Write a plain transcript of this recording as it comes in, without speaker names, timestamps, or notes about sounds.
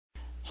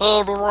Hey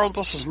everyone,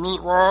 this is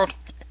Meatwad.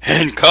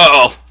 And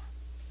Carl.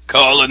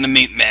 Carl and the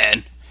Meat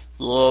Man.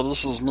 Yeah,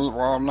 this is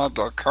Meatwad, and I've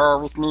got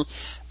Carl with me,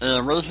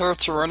 and we're here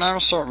to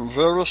announce something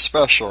very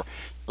special.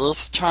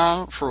 It's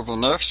time for the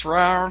next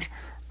round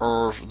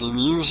of the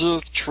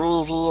Music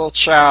Trivia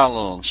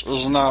Challenge.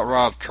 Isn't that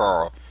right,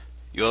 Carl?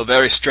 You're a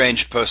very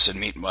strange person,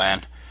 Meat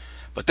Man.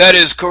 But that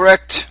is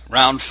correct.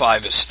 Round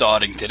 5 is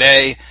starting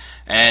today,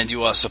 and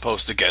you are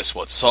supposed to guess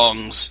what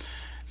songs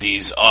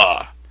these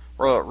are.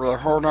 Wait,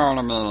 hold on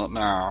a minute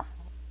now.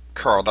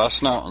 Carl,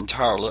 that's not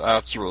entirely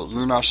accurate.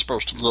 You're not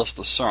supposed to guess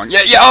the song.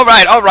 Yeah, all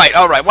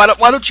right.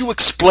 Why don't you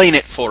explain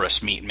it for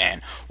us, Meat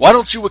Man? Why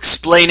don't you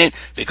explain it?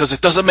 Because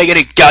it doesn't make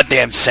any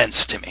goddamn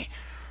sense to me.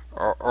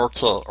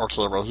 Okay,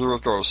 well, here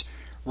it goes.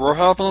 What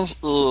happens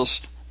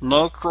is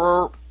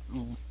Necro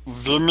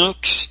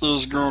Vimix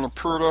is going to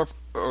put up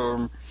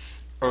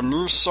a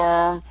new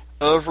song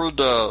every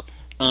day,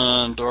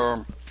 and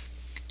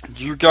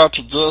you got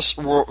to guess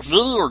what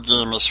video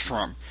game it's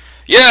from.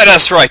 Yeah,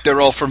 that's right. They're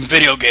all from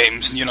video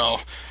games,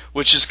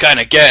 which is kind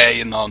of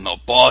gay. No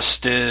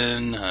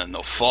Boston,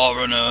 no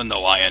Foreigner,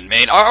 no Iron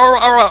Maiden. All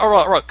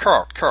right,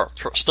 Carl,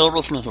 stay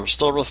with me here.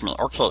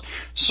 Okay,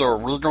 so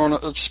we're going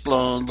to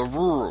explain the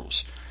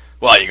rules.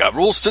 Well, you got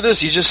rules to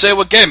this? You just say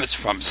what game it's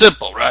from.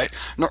 Simple, right?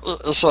 No,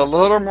 it's a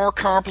little more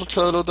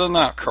complicated than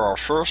that, Carl.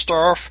 First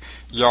off,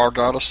 y'all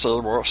gotta say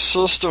what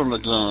system the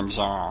game's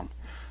on.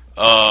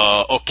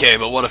 Okay,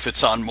 but what if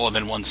it's on more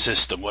than one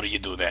system? What do you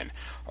do then?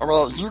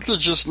 Well, you could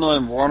just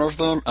name one of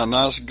them, and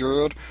that's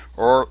good.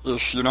 Or,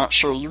 if you're not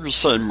sure, you could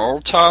say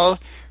multi,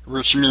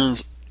 which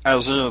means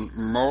as in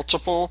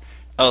multiple,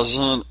 as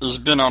in it's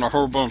been on a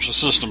whole bunch of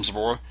systems,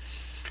 boy.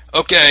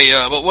 Okay,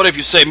 but what if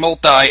you say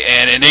multi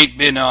and it ain't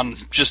been on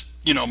just,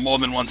 more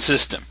than one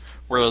system?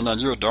 Well, then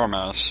you're a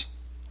dumbass.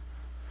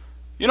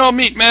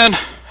 Meat Man,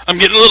 I'm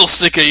getting a little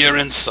sick of your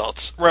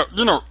insults. Well,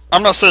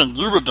 I'm not saying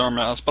you're a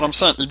dumbass, but I'm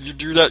saying if you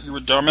do that, you're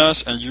a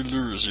dumbass, and you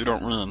lose. You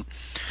don't win.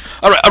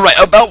 Alright,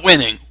 about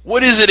winning.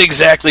 What is it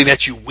exactly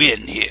that you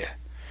win here?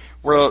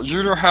 Well,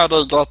 you know how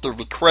they got the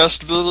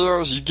request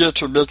videos? You get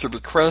to make a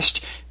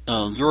request,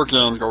 and your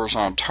game goes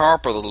on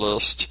top of the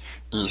list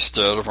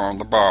instead of on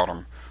the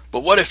bottom.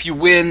 But what if you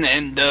win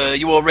and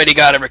you already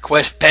got a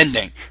request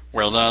pending?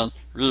 Well, then,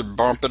 we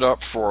bump it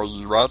up for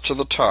you right to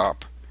the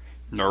top.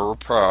 No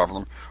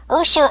problem.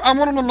 Also, I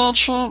wanted to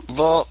mention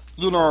that,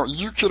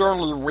 you could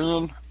only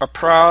win a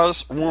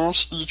prize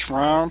once each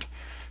round.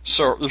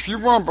 So, if you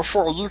won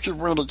before, you could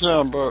win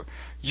again, but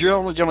you're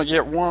only gonna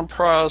get one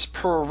prize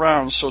per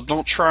round, so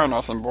don't try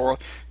nothing, boy.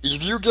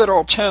 If you get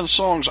all 10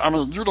 songs,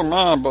 you're the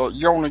man, but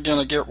you're only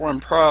gonna get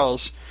one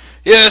prize.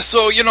 Yeah,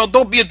 so,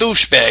 don't be a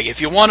douchebag. If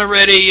you won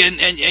already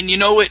and you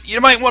know it, you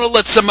might want to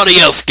let somebody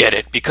else get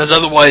it, because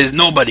otherwise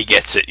nobody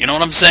gets it. You know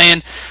what I'm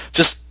saying?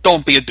 Just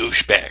don't be a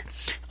douchebag.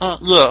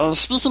 Yeah, and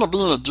speaking of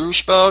being a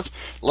douchebag,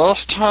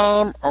 last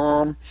time,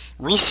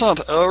 we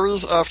sent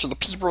Aries after the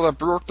people that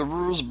broke the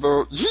rules,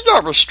 but he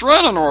got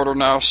restraining order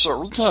now, so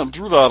we can't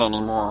do that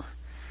anymore.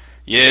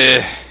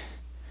 Yeah,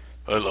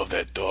 I love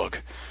that dog.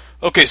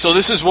 Okay, so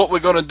this is what we're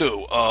gonna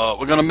do.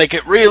 We're gonna make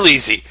it real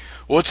easy.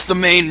 What's the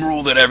main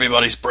rule that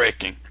everybody's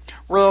breaking?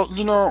 Well,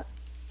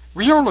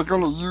 we're only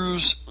going to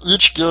use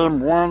each game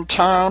one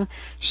time,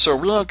 so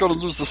we ain't going to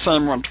use the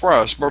same one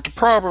twice. But the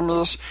problem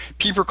is,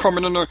 people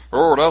coming in there,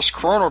 oh, that's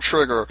Chrono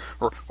Trigger,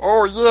 or,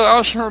 oh, yeah,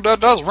 I heard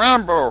that's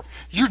Rambo.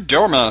 You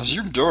dumbass,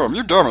 you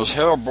dumb as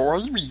hell, boy.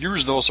 We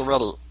used those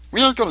already.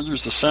 We ain't going to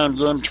use the same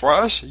game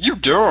twice. You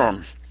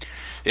dumb.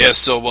 Yeah,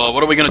 so,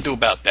 what are we going to do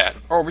about that?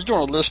 Oh, we're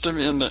going to list them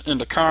in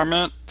the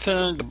comment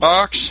thing, the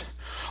box.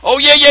 Oh,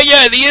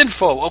 yeah, the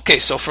info. Okay,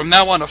 so from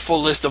now on, a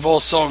full list of all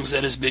songs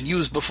that has been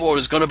used before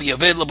is going to be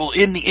available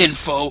in the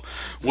info,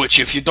 which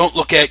if you don't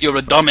look at, you're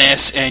a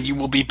dumbass and you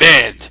will be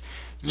banned.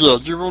 Yeah,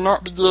 you will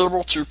not be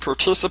able to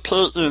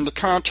participate in the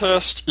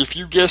contest if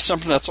you guess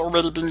something that's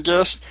already been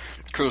guessed,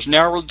 because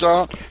now we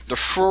got the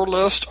full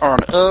list on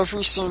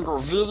every single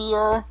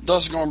video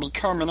that's going to be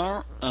coming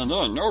out, and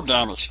there ain't no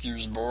damn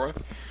excuse, boy.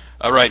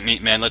 Alright,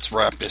 Meat Man, let's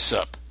wrap this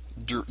up.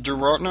 Do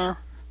what now?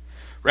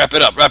 Wrap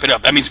it up.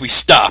 That means we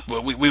stop.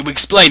 We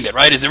explained it,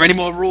 right? Is there any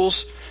more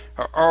rules?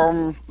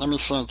 Let me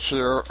think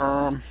here.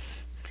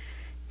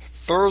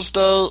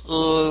 Thursday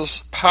is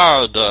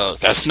Pi Day.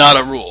 That's not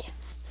a rule.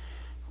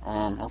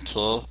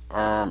 Okay.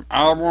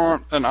 I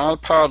want an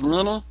iPod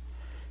mini.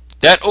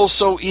 That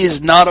also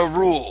is not a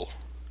rule.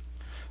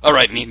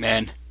 Alright, Meat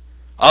Man.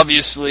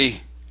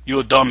 Obviously,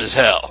 you're dumb as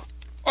hell.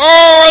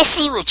 Oh, I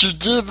see what you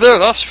did there.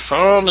 That's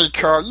funny,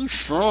 Carl. You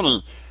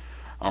funny.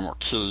 I'm gonna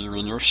kill you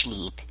in your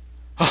sleep.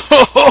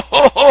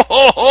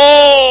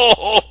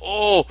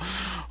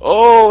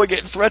 Oh, we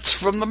get threats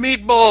from the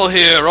meatball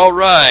here.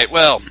 Alright,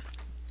 well,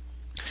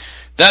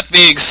 that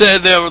being said,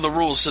 there are the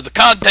rules to the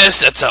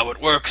contest. That's how it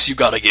works. You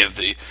gotta give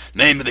the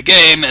name of the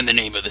game and the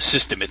name of the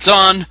system it's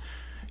on.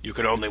 You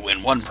can only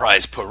win one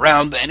prize per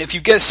round, and if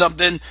you guess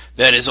something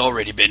that has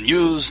already been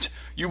used,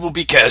 you will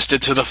be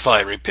casted to the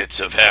fiery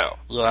pits of hell.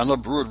 Yeah, I know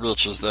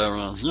Broodrich is there,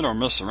 man. You don't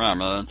mess around,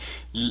 man.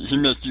 He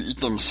make you eat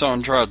them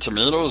sun-dried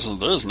tomatoes,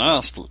 and they's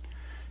nasty.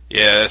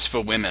 Yeah, that's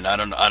for women. I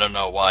don't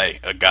know why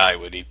a guy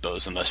would eat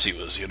those unless he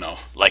was,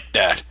 like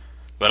that.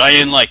 But I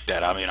ain't like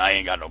that. I mean, I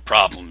ain't got no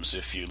problems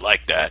if you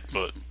like that,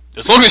 but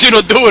as long as you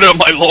don't do it on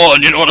my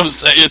lawn, you know what I'm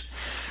saying?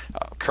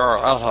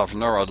 Carl, I have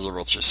no idea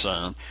what you're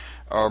saying.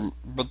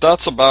 But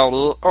that's about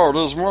it. Oh,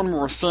 there's one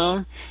more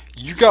thing.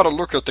 You gotta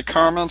look at the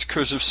comments,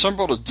 because if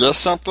somebody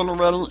guessed something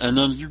already and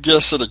then you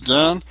guess it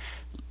again,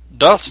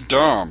 that's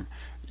dumb.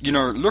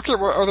 Look at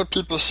what other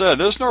people said.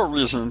 There's no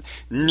reason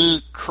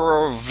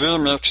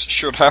Necrovimics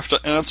should have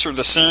to answer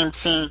the same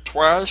thing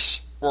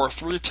twice, or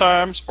 3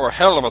 times, or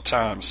hell of a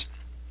times.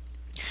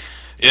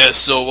 Yeah,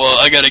 so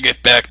I gotta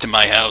get back to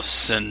my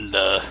house, and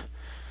I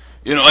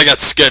got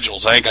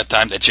schedules. I ain't got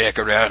time to jack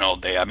around all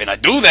day. I mean, I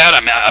do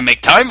that. I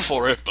make time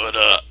for it, but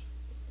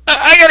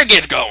I gotta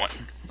get going.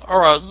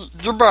 Alright,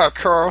 goodbye,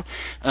 Carl.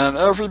 And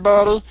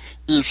everybody,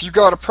 if you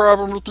got a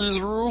problem with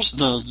these rules,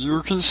 then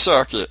you can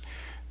suck it.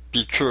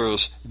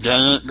 Because they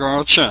ain't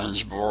gonna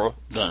change, boy.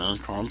 They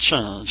ain't gonna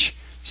change.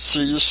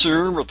 See you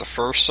soon with the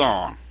first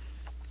song.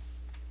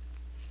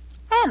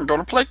 I'm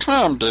gonna play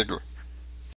Clam Digger.